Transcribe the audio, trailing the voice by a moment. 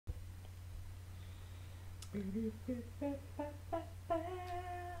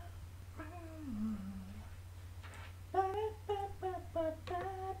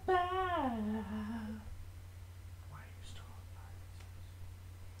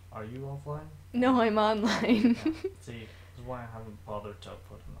Are you offline? No, I'm online. See, that's why I haven't bothered to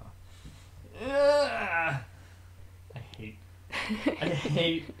put them up. I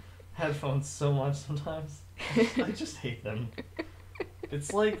hate headphones so much sometimes. I just hate them.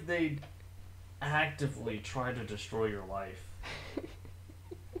 It's like they actively try to destroy your life.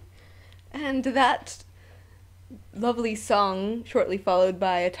 And that lovely song, shortly followed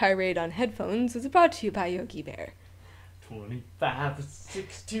by a tirade on headphones, was brought to you by Yogi Bear. 25,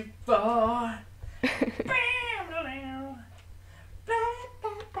 64.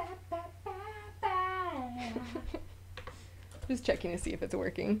 Just checking to see if it's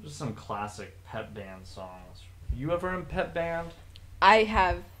working. Just some classic pep band songs. You ever in pep band? I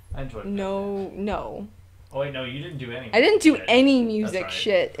have I enjoyed pep band. no. Oh wait, no, you didn't do any. I didn't do shit. any music That's right.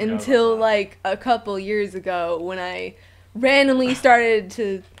 shit Forgot until about that. like a couple years ago when I randomly decided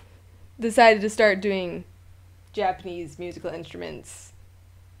to start doing Japanese musical instruments.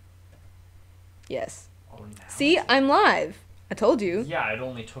 Yes. Oh, now See, it's- I'm live. I told you. Yeah, it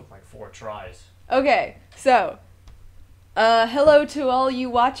only took like 4 tries. Okay, so, hello to all you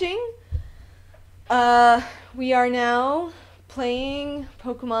watching. We are now playing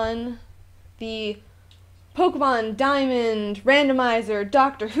the Pokemon Diamond Randomizer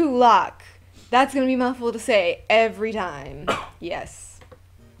Doctor Who-locke. That's gonna be a mouthful to say every time. Yes.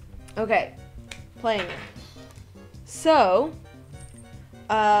 Okay, playing it. So,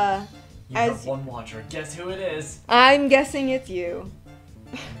 You as have one watcher. Guess who it is? I'm guessing it's you.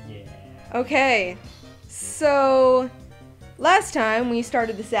 Yeah. Okay, so last time we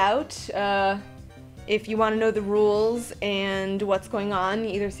started this out. If you want to know the rules and what's going on,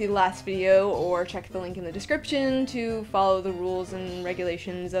 either see the last video or check the link in the description to follow the rules and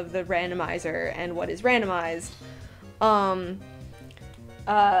regulations of the randomizer and what is randomized.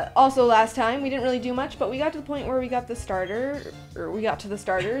 Also last time we didn't really do much, but we got to the point where we got to the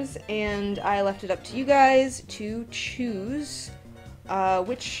starters, and I left it up to you guys to choose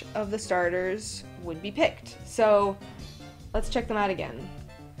which of the starters would be picked. So let's check them out again.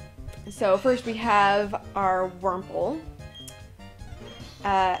 So first we have our Wurmple,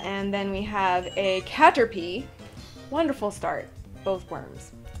 and then we have a Caterpie. Wonderful start, both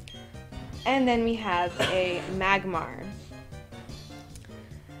worms. And then we have a Magmar.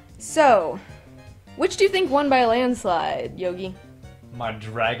 So, which do you think won by a landslide, Yogi? My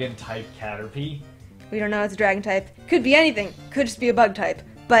dragon type Caterpie. We don't know, it's a dragon type. Could be anything. Could just be a bug type.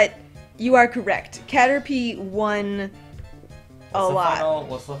 But you are correct. Caterpie won a lot.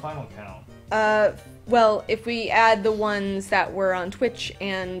 What's the final count? Well, if we add the ones that were on Twitch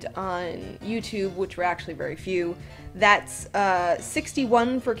and on YouTube, which were actually very few, that's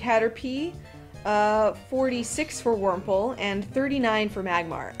 61 for Caterpie, 46 for Wurmple, and 39 for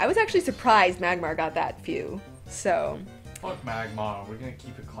Magmar. I was actually surprised Magmar got that few. So, Fuck Magmar. We're gonna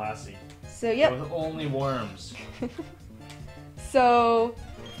keep it classy. so yep. With only worms. So,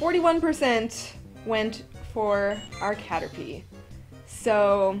 41% went for our Caterpie.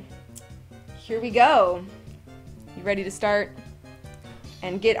 So, here we go. You ready to start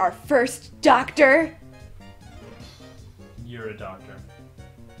and get our first doctor? You're a doctor.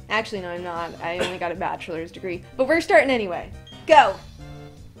 Actually, no, I'm not. I only got a bachelor's degree. But we're starting anyway. Go!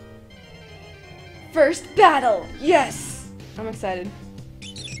 First battle! Yes! I'm excited.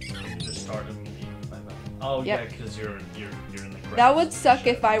 You just started me. Oh Yep. yeah, because you're in the correct That would suck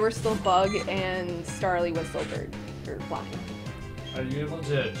position. if I were still Bug and Starly was still Bird. Or Flying. Are you able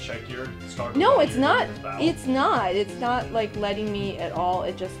to check your start? No, before it's you not. go into battle? It's not. It's not like letting me at all.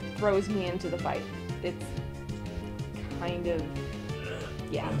 It just throws me into the fight. It's kind of,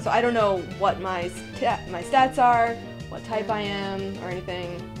 yeah. So I don't know what my stats are, what type I am, or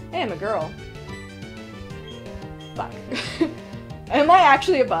anything. Hey, I'm a girl. Fuck. Am I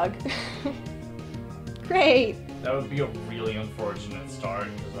actually a bug? Great. That would be a really unfortunate start.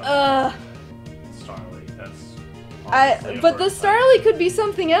 Starly, that's. honestly a But the first time. Starly could be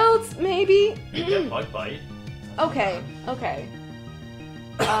something else, maybe. You get bug bite. Okay.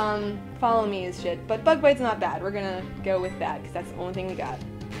 Follow me is shit, but Bug Bite's not bad. We're gonna go with that, because that's the only thing we got.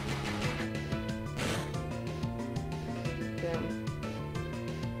 Boom.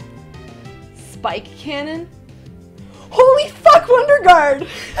 Spike Cannon? Holy fuck, Wonder Guard!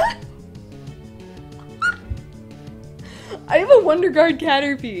 I have a Wonder Guard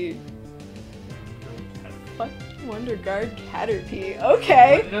Caterpie. What? Wonder Guard Caterpie.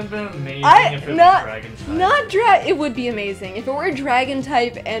 Okay. Wouldn't it have been amazing if it was Dragon type? It would be amazing. If it were Dragon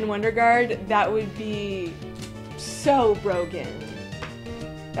type and Wonder Guard, that would be so broken.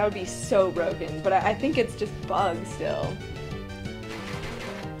 That would be so broken. But I think it's just bug still.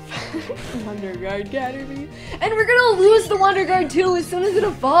 Wonder Guard Caterpie. And we're gonna lose the Wonder Guard too as soon as it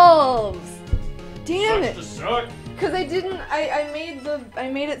evolves. Damn it. Because I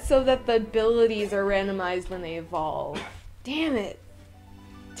made it so that the abilities are randomized when they evolve. Damn it.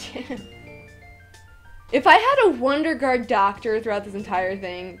 Damn. If I had a Wonder Guard Doctor throughout this entire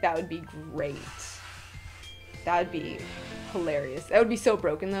thing, that would be great. That would be hilarious. That would be so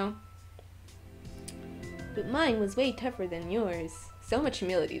broken though. But mine was way tougher than yours. So much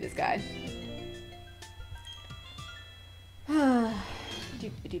humility, this guy.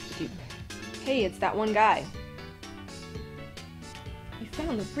 Doop-a-doop-a-doop. Hey, it's that one guy. You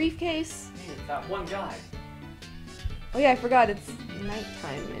found the briefcase? Hey, it's that one guy. Oh yeah, I forgot it's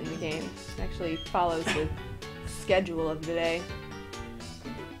nighttime in the game. It actually follows the schedule of the day.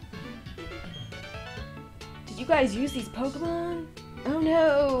 Did you guys use these Pokemon? Oh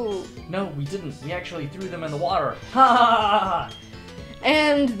no! No, we didn't. We actually threw them in the water. Ha ha ha!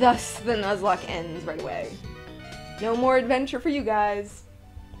 And thus the Nuzlocke ends right away. No more adventure for you guys.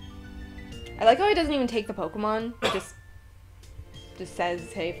 I like how he doesn't even take the Pokemon. He just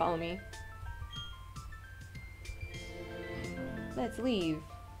says, hey, follow me. Let's leave.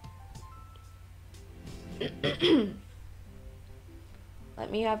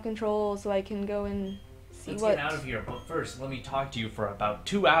 Let me have control so I can go and see Let's what... get out of here, but first, let me talk to you for about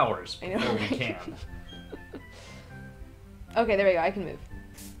 2 hours before we can. Okay, there we go. I can move.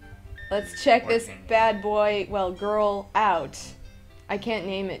 Let's check this bad boy, well, girl, out. I can't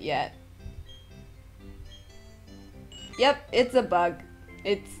name it yet. Yep, it's a bug.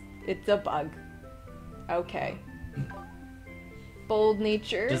 It's a bug. Okay. Bold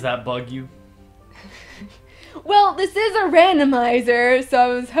nature. Does that bug you? Well, this is a randomizer, so I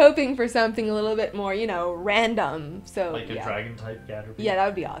was hoping for something a little bit more, you know, random. So like a dragon type Caterpie? Yeah, that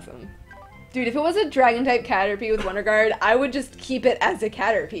would be awesome. Dude, if it was a dragon type Caterpie with Wonder Guard, I would just keep it as a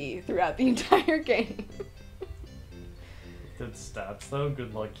Caterpie throughout the entire game. Good stats though.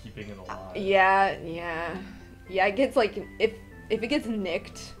 Good luck keeping it alive. Yeah. It gets like if it gets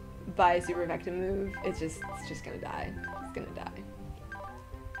nicked by a super effective move, it's just gonna die. It's gonna die.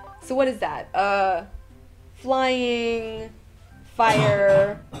 So what is that? Flying,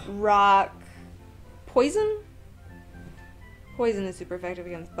 fire, rock, poison? Poison is super effective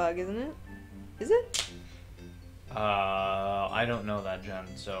against bug, isn't it? Is it? I don't know that gen,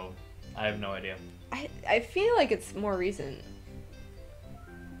 so I have no idea. I feel like it's more recent.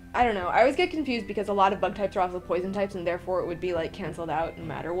 I don't know. I always get confused because a lot of bug types are also poison types, and therefore it would be like canceled out no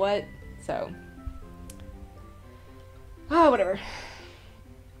matter what. So, whatever.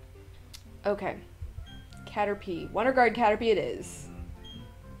 Okay, Caterpie, Wonder Guard Caterpie it is.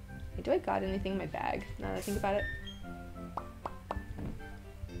 Hey, do I got anything in my bag? Now that I think about it.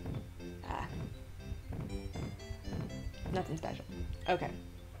 Nothing special. Okay.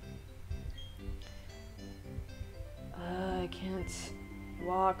 I can't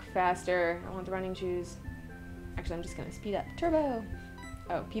walk faster. I want the running shoes. Actually, I'm just gonna speed up. Turbo!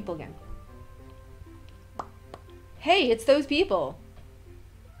 Oh, people again. Hey, it's those people!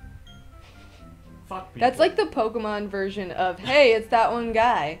 Fuck people. That's like the Pokemon version of, hey, it's that one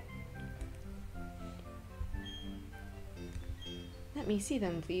guy. Let me see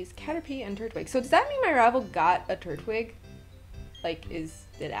them, please. Caterpie and Turtwig. So does that mean my rival got a Turtwig? Like, is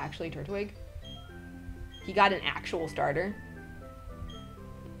it actually Turtwig? He got an actual starter.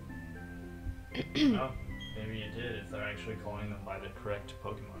 Oh, maybe you did if they're actually calling them by the correct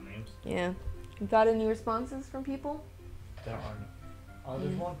Pokemon names. Yeah. Got any responses from people? There aren't. Oh,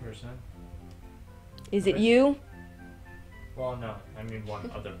 there's one person. Is it you? Well, no. I mean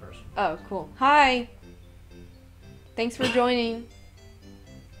one other person. Oh, cool. Hi! Thanks for joining.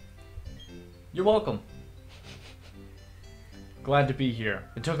 You're welcome. Glad to be here.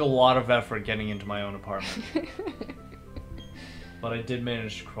 It took a lot of effort getting into my own apartment. But I did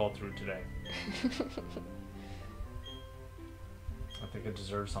manage to crawl through today. I think I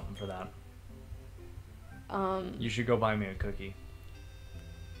deserve something for that. You should go buy me a cookie.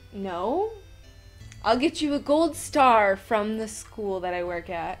 No? I'll get you a gold star from the school that I work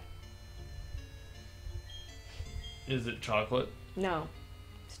at. Is it chocolate? No.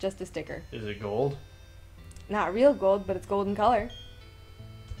 It's just a sticker. Is it gold? Not real gold, but it's golden color.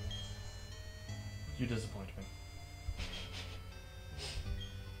 You disappoint me.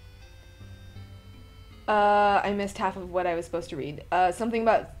 I missed half of what I was supposed to read. Something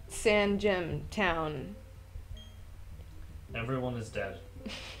about San Jim Town. Everyone is dead.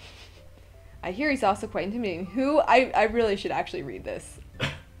 I hear he's also quite intimidating. I really should actually read this.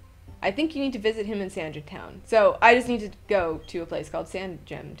 I think you need to visit him in Sandgem Town. So I just need to go to a place called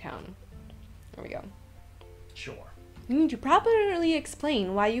Sandgem Town. There we go. Sure. You need to properly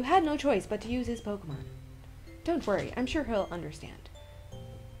explain why you had no choice but to use his Pokemon. Don't worry, I'm sure he'll understand.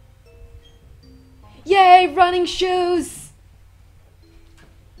 Yay, running shoes!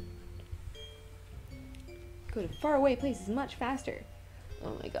 Go to faraway places much faster.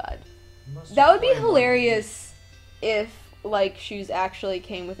 Oh my god. That would be hilarious if, like, shoes actually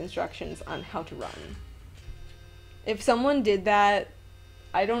came with instructions on how to run. If someone did that,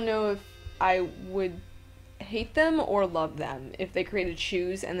 I don't know if I would hate them or love them if they created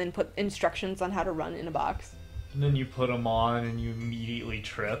shoes and then put instructions on how to run in a box. And then you put them on and you immediately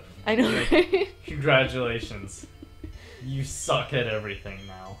trip. I know, like, right? Congratulations. You suck at everything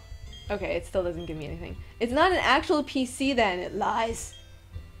now. Okay, it still doesn't give me anything. It's not an actual PC then, it lies.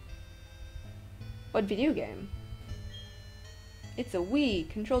 What video game? It's a Wii,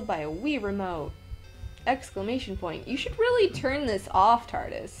 controlled by a Wii remote. Exclamation point. You should really turn this off,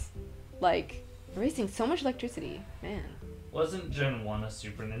 TARDIS. Like, we're wasting so much electricity. Man. Wasn't Gen 1 a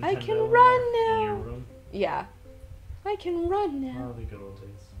Super Nintendo? I can run now! In your room? Yeah. I can run now. Oh, the good old days.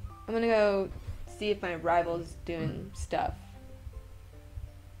 I'm gonna go see if my rival's doing stuff.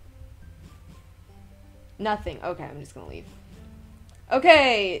 Nothing. Okay, I'm just gonna leave.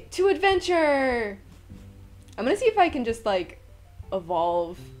 Okay, to adventure! I'm gonna see if I can just, like,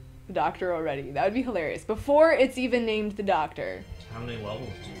 evolve the Doctor already. That would be hilarious. Before it's even named the Doctor. How many levels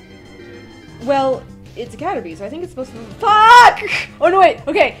do you think? Well, it's a Caterpie, so I think it's supposed to be— Fuck! Oh no, wait.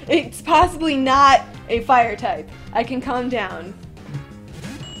 Okay, it's possibly not a fire type. I can calm down.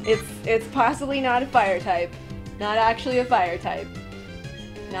 It's possibly not a fire type. Not actually a fire type.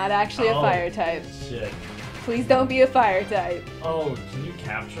 Not actually a fire type. Shit. Please don't be a fire type. Oh, can you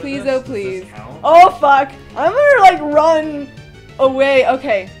capture Please, this? oh Does please. this count? Oh fuck! I'm gonna like run away.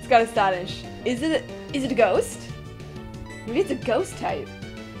 Okay, it's got Astonish. Is it a ghost? Maybe it's a ghost type.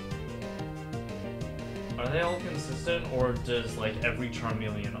 Are they all consistent, or does like every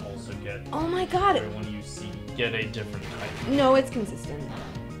Charmeleon also get? Oh my god! Everyone you see get a different type? No, it's consistent.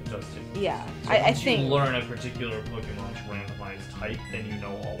 It does too. Yeah, So I once think. you learn a particular Pokemon's randomized type, then you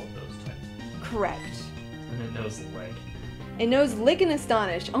know all of those types. Correct. And it knows Lick. It knows Lick and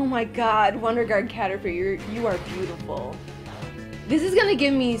Astonish. Oh my god, Wonder Guard Caterpie, you are beautiful. This is gonna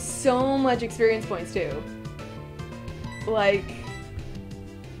give me so much experience points too. Like.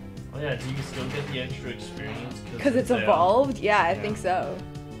 Oh yeah, do you still get the extra experience? Because it's evolved? Yeah, I think so.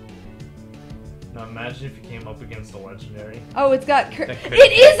 Now imagine if you came up against a legendary. Oh, it's got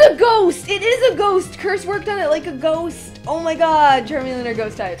It is a ghost! It is a ghost! Curse worked on it like a ghost! Oh my god, Charmeleon are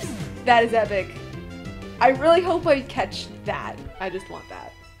ghost types. That is epic. I really hope I catch that. I just want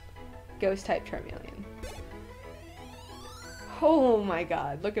that. Ghost type Charmeleon. Oh my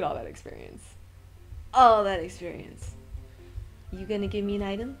god, look at all that experience. All that experience. You gonna give me an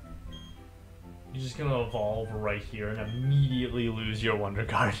item? You're just gonna evolve right here and immediately lose your Wonder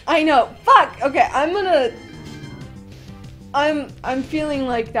Guard. I know. Fuck! Okay, I'm feeling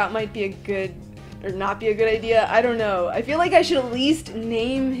like that might be a good or not be a good idea. I don't know. I feel like I should at least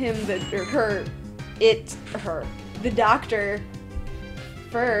name him her the Doctor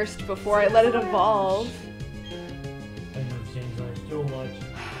first before I let it evolve. I love Gengar so much.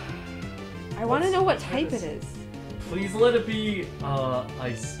 I want to know what type it is. Please let it be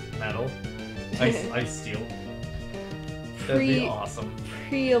ice metal. Ice steel. That'd be awesome.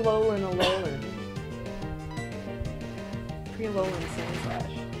 Pre-Alolan Alolan. Pre-Alolan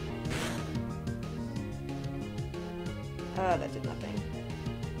Sandslash. That did nothing.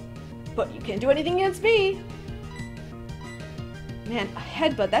 But you can't do anything against me! Man, a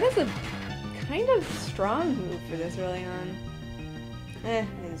headbutt. That is a kind of strong move for this early on. It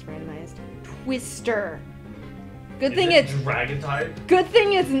is randomized. Twister. Good thing it's dragon type. Good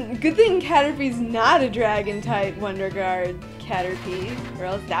thing Caterpie's not a dragon type Wonder Guard Caterpie, or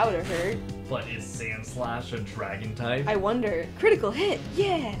else that would have hurt. But is Sandslash a dragon type? I wonder. Critical hit,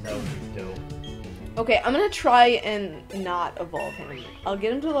 yeah. That would be dope. Okay, I'm gonna try and not evolve him. I'll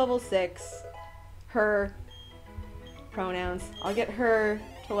get him to level 6. Her pronouns. I'll get her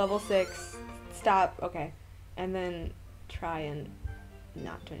to level 6. Stop. Okay, and then try and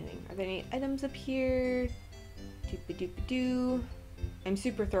not do anything. Are there any items up here? Doop-a-doop-a-doo. I'm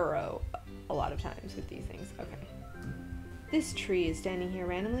super thorough a lot of times with these things. Okay. This tree is standing here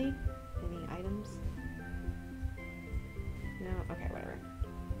randomly. Any items? No? Okay, whatever.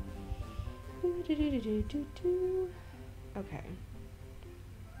 Okay.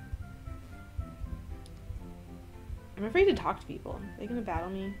 I'm afraid to talk to people. Are they gonna battle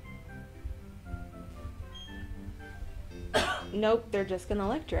me? Nope, they're just gonna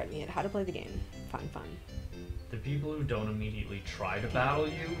lecture at me at how to play the game. Fun. The people who don't immediately try to battle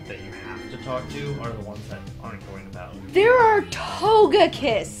you, that you have to talk to, are the ones that aren't going to battle you. There are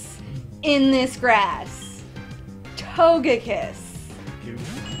Togekiss in this grass. Togekiss.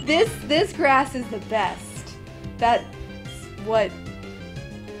 This grass is the best. That's what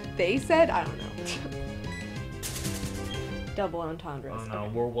they said? I don't know. Double entendres. I don't know,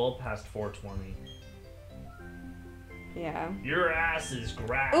 we're well past 420. Yeah. Your ass is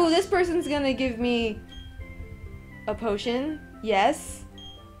grass. Ooh, this person's gonna give me a potion. Yes.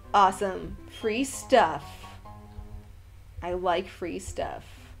 Awesome. Free stuff. I like free stuff.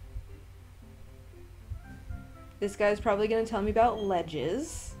 This guy's probably gonna tell me about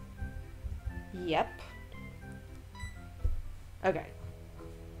ledges. Yep. Okay.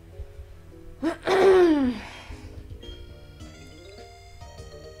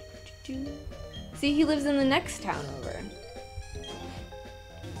 See, he lives in the next town over.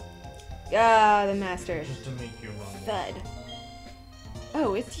 Ah, the master. Just to make you run. Thud.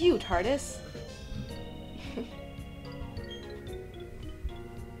 Oh, it's you, TARDIS.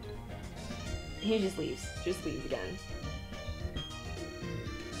 He just leaves. Just leaves again.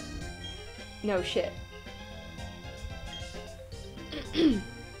 No shit.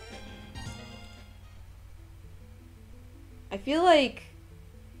 I feel like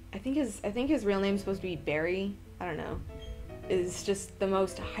I think his real name's supposed to be Barry. I don't know. Is just the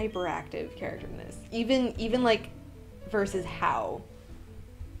most hyperactive character in this. Even like versus How.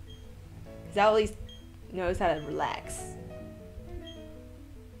 Cause How at least knows how to relax.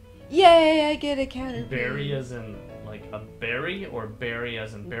 Yay, I get a Caterpie. Barry as in like a berry, or Barry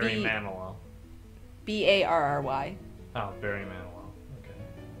as in Barry Manilow? Barry. Oh, Barry Manilow. Okay.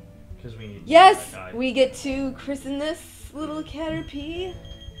 Because we need Yes! that guy. We get to christen this little Caterpie.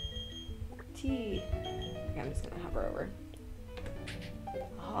 T. Okay, I'm just gonna hover over.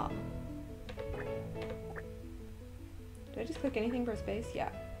 Ah. Did I just click anything for space? Yeah.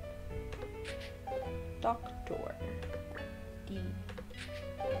 Doctor. D.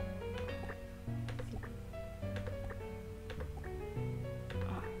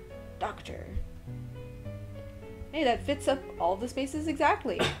 Ah, doctor. Hey, that fits up all the spaces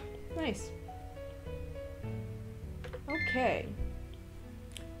exactly. Nice. Okay.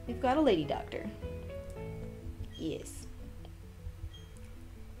 We've got a lady doctor. Yes.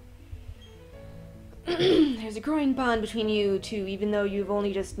 There's a growing bond between you two, even though you've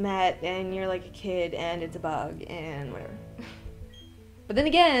only just met and you're like a kid and it's a bug and whatever. But then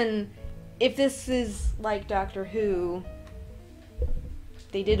again, if this is like Doctor Who,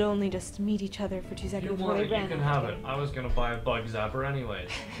 they did only just meet each other for 2 seconds You before want they it, ran. you can have it. I was gonna buy a bug zapper anyways.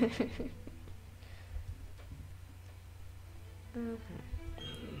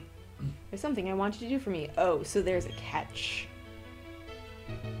 There's something I want you to do for me. Oh, so there's a catch.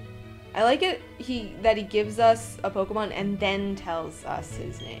 I like it that he gives us a Pokemon and then tells us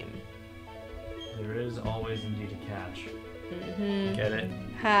his name. There is always indeed a catch. Mm-hmm. Get it?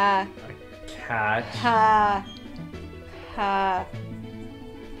 Ha. A catch. Ha. Ha.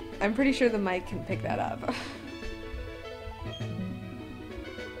 I'm pretty sure the mic can pick that up. Of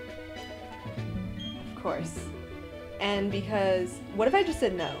course. And because... What if I just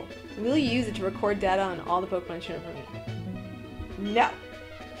said no? Will you use it to record data on all the Pokemon shown for me? No.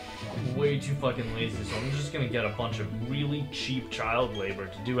 I'm way too fucking lazy, so I'm just gonna get a bunch of really cheap child labor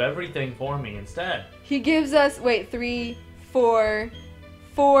to do everything for me instead. He gives us... Wait, 3, 4...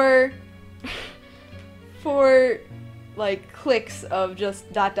 4... 4... like, clicks of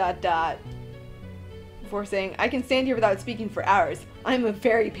just ... before saying, I can stand here without speaking for hours. I'm a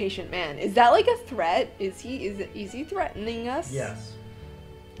very patient man. Is that like a threat? Is he threatening us? Yes.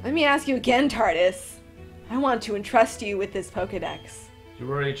 Let me ask you again, TARDIS. I want to entrust you with this Pokedex.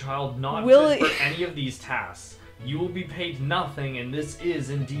 You are a child not Will fit it- for any of these tasks. You will be paid nothing, and this is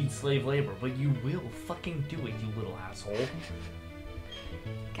indeed slave labor, but you will fucking do it, you little asshole.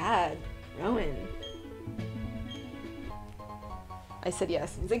 God, Rowan. I said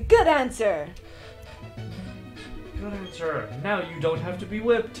yes. He's like, good answer. Good answer. Now you don't have to be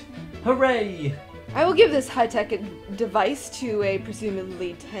whipped. Hooray! I will give this high-tech device to a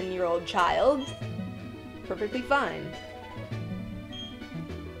presumably 10-year-old child. Perfectly fine.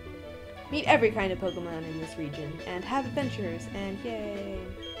 Meet every kind of Pokemon in this region, and have adventures, and yay.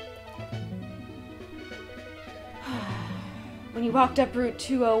 When you walked up Route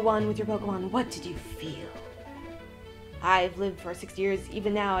 201 with your Pokemon, what did you feel? I've lived for 6 years.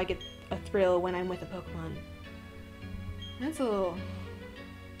 Even now, I get a thrill when I'm with a Pokemon. That's a little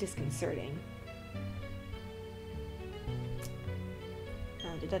disconcerting.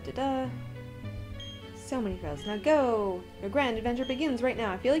 da da da. So many trails. Now go! Your grand adventure begins right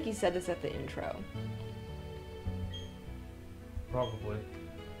now. I feel like you said this at the intro. Probably.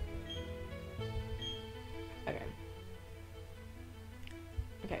 Okay.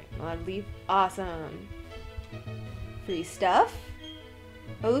 Okay, well, I'd leave. Awesome. Free stuff?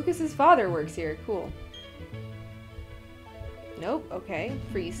 Oh, Lucas's father works here. Cool. Nope. Okay.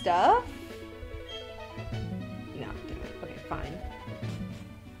 Free stuff? No, damn it. Okay, fine.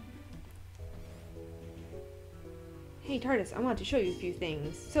 Hey, TARDIS, I want to show you a few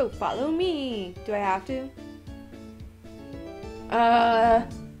things. So, follow me. Do I have to?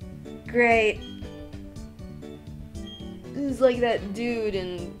 Great. This is like that dude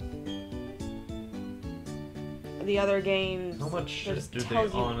in the other games. How much shit just do they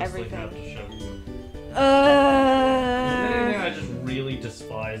tells you honestly everything. have to show you? Anything I just really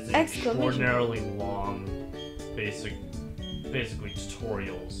despise is extraordinarily long, basically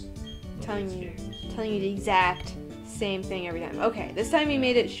tutorials. of Telling these you, games. telling you the exact same thing every time. Okay, this time he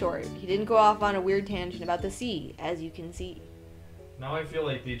made it short. He didn't go off on a weird tangent about the sea, as you can see. Now I feel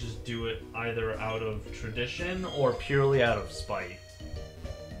like they just do it either out of tradition or purely out of spite.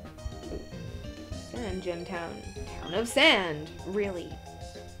 Sand Gem Town. Town of Sand. Really?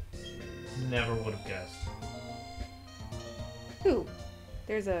 Never would have guessed. Ooh,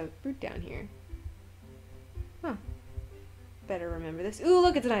 there's a fruit down here. Huh. Better remember this. Ooh,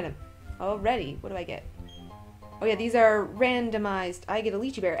 look, it's an item. Already. What do I get? Oh yeah, these are randomized. I get a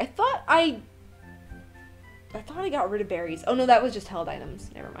lychee berry. I thought I got rid of berries. Oh no, that was just held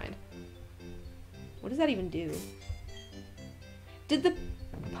items. Never mind. What does that even do? Did the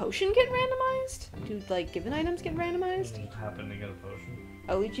potion get randomized? Do, like, given items get randomized? Just happen to get a potion.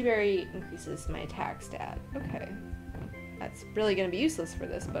 Oh, lychee berry increases my attack stat. Okay. That's really gonna be useless for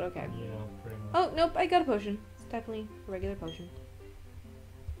this, but okay. Yeah, pretty much. Oh, nope, I got a potion. It's definitely a regular potion.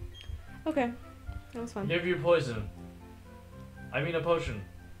 Okay. That was fun. Give you poison. I mean a potion.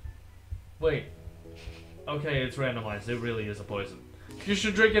 Wait. Okay, it's randomized. It really is a poison. You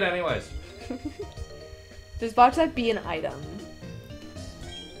should drink it anyways. Does Bauxite be an item?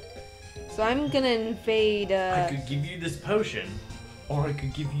 So I'm gonna invade, I could give you this potion, or I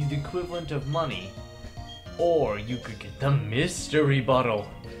could give you the equivalent of money, or you could get the mystery bottle.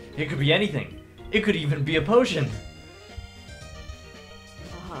 It could be anything. It could even be a potion.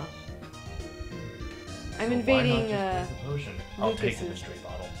 Uh-huh. I'm So invading, why not just pick the potion? I'll take the Lucas's- mystery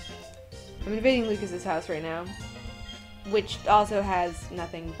bottle. I'm invading Lucas's house right now, which also has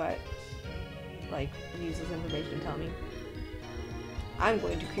nothing but, like, useless information to tell me. I'm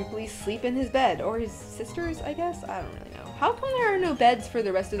going to creepily sleep in his bed, or his sister's, I guess? I don't really know. How come there are no beds for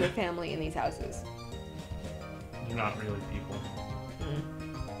the rest of the family in these houses? You're not really people.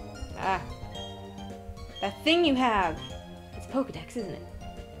 Ah. That thing you have! It's Pokedex, isn't it?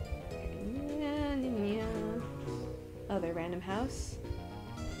 Other random house.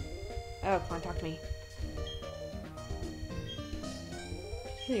 Oh, come on, talk to me.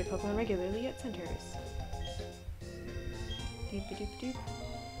 Heal your Pokemon regularly at centers. Doop doop doop.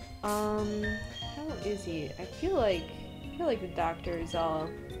 How is he? I feel like the doctor is all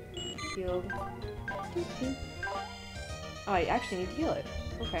healed. Doop doop. Oh, I actually need to heal it.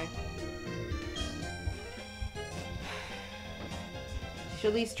 Okay. Should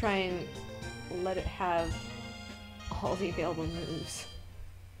at least try and let it have all the available moves.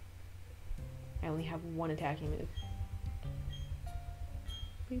 I only have one attacking move.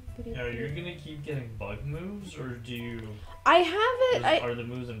 Now, you're gonna keep getting bug moves, or do you? I have it. Are the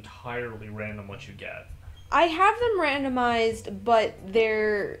moves entirely random what you get? I have them randomized, but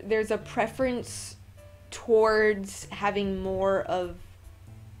there's a preference towards having more of,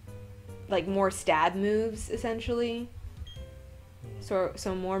 like, more stab moves, essentially.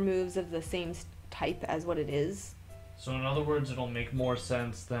 So more moves of the same type as what it is. So in other words, it'll make more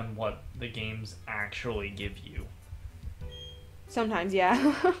sense than what the games actually give you. Sometimes, yeah.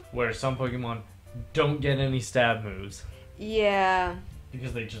 Where some Pokemon don't get any stab moves. Yeah.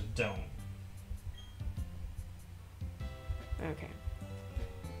 Because they just don't. Okay.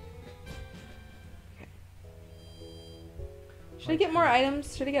 Should I get more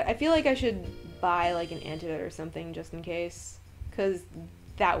items? I feel like I should buy, like, an antidote or something just in case. Because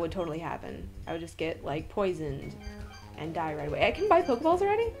that would totally happen. I would just get, like, poisoned and die right away. I can buy Pokeballs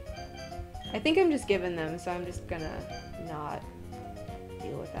already? I think I'm just given them, so I'm just gonna not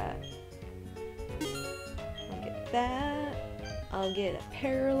deal with that. I'll get that. I'll get a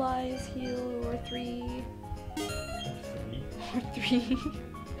Paralyze heal or 3. Or 3.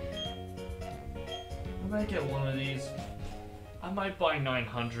 I might get one of these. I might buy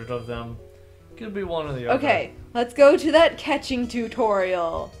 900 of them. Could be one of the other. Okay, Let's go to that catching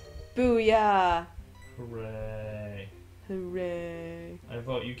tutorial. Booyah. Hooray. Hooray. I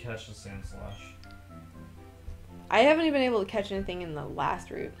vote you catch the Sandslash. I haven't even been able to catch anything in the last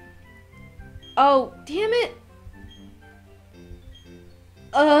route. Oh, damn it.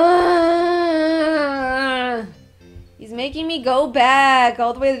 He's making me go back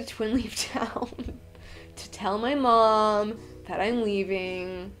all the way to Twin Leaf Town to tell my mom that I'm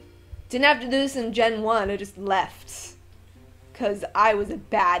leaving. Didn't have to do this in Gen 1, I just left. Because I was a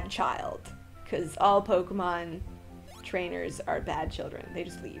bad child. Because all Pokemon trainers are bad children. They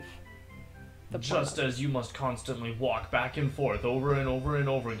just leave. Just as you must constantly walk back and forth over and over and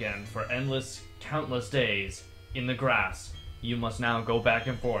over again for endless, countless days in the grass, you must now go back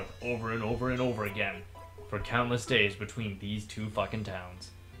and forth over and over and over again for countless days between these two fucking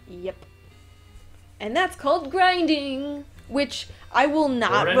towns. Yep. And that's called grinding, which I will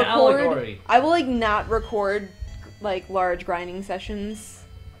not record. Allegory. I will like not record like large grinding sessions.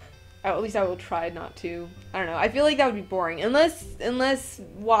 At least I will try not to. I don't know. I feel like that would be boring. Unless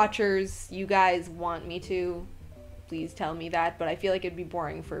watchers, you guys want me to, please tell me that. But I feel like it'd be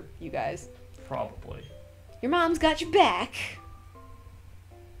boring for you guys. Probably. Your mom's got your back.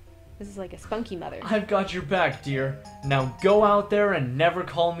 This is like a spunky mother. I've got your back, dear. Now go out there and never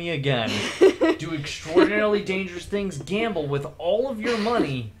call me again. Do extraordinarily dangerous things, gamble with all of your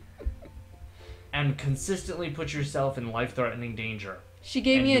money, and consistently put yourself in life-threatening danger. She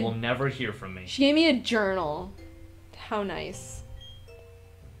gave me you will never hear from me. She gave me a journal. How nice.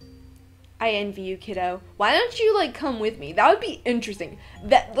 I envy you, kiddo. Why don't you like come with me? That would be interesting.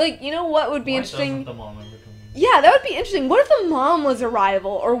 That like, you know what would be interesting? Doesn't the mom ever come with? Yeah, that would be interesting. What if the mom was a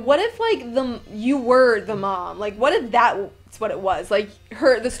rival, or what if like you were the mom? Like, what if that's what it was? Like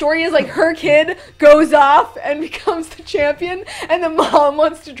the story is like her kid goes off and becomes the champion, and the mom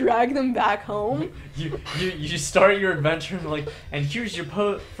wants to drag them back home. You start your adventure and like, and here's your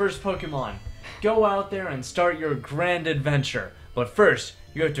first Pokemon. Go out there and start your grand adventure. But first,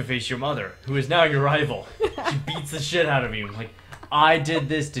 you have to face your mother, who is now your rival. She beats the shit out of you. Like, I did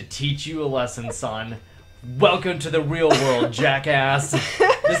this to teach you a lesson, son. Welcome to the real world, jackass.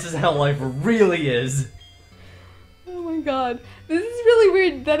 This is how life really is. Oh my god. This is really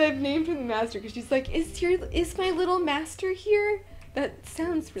weird that I've named her the master, because she's like, is my little master here? That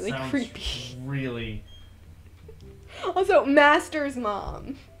sounds really creepy. Really. Also, master's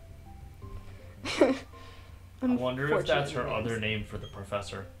mom. I wonder if that's her other name for the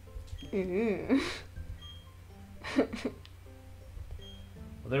professor.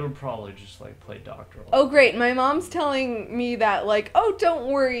 Well, they would probably just like play doctor. Oh great, my mom's telling me that like, oh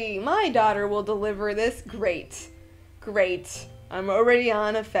don't worry, my daughter will deliver this. Great. Great. I'm already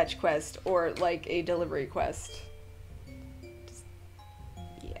on a fetch quest or like a delivery quest. Just,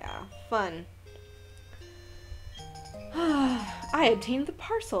 yeah, fun. I obtained the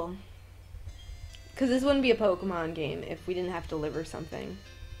parcel. Because this wouldn't be a Pokemon game if we didn't have to deliver something.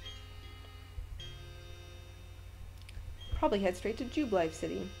 Probably head straight to Jubilife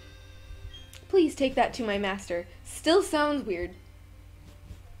City. Please take that to my master. Still sounds weird.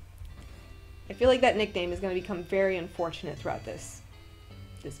 I feel like that nickname is going to become very unfortunate throughout this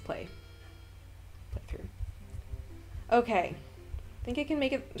playthrough. Okay. Think I can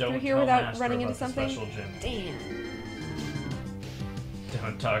make it through here without running into something? Damn.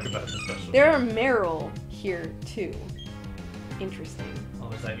 Don't talk about the special There are Meryl here too. Interesting.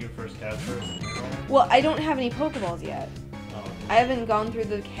 Oh, is that your first capture? Well, I don't have any Pokeballs yet. Oh. I haven't gone through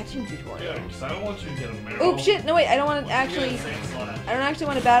the catching tutorial. Yeah, because I don't want you to get a Meryl. Oh shit! No wait, I don't want to actually. I don't actually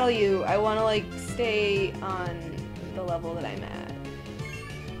want to battle you. I want to like stay on the level that I'm at.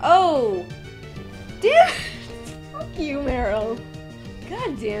 Oh, damn! Fuck you, Meryl.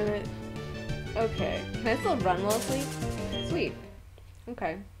 God damn it. Okay, can I still run while asleep? Sweet.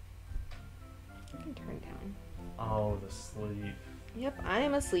 Okay. I can turn down. Oh, the sleep. Yep, I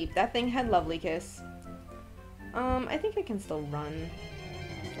am asleep. That thing had Lovely Kiss. I think I can still run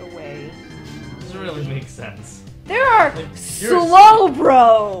away. Doesn't really make sense. There are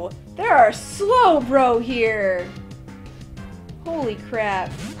Slowbro! There are Slowbro here! Holy crap.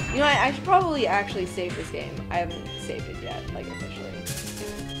 You know, I should probably actually save this game. I haven't saved it yet, like officially.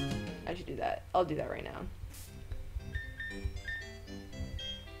 I should do that. I'll do that right now.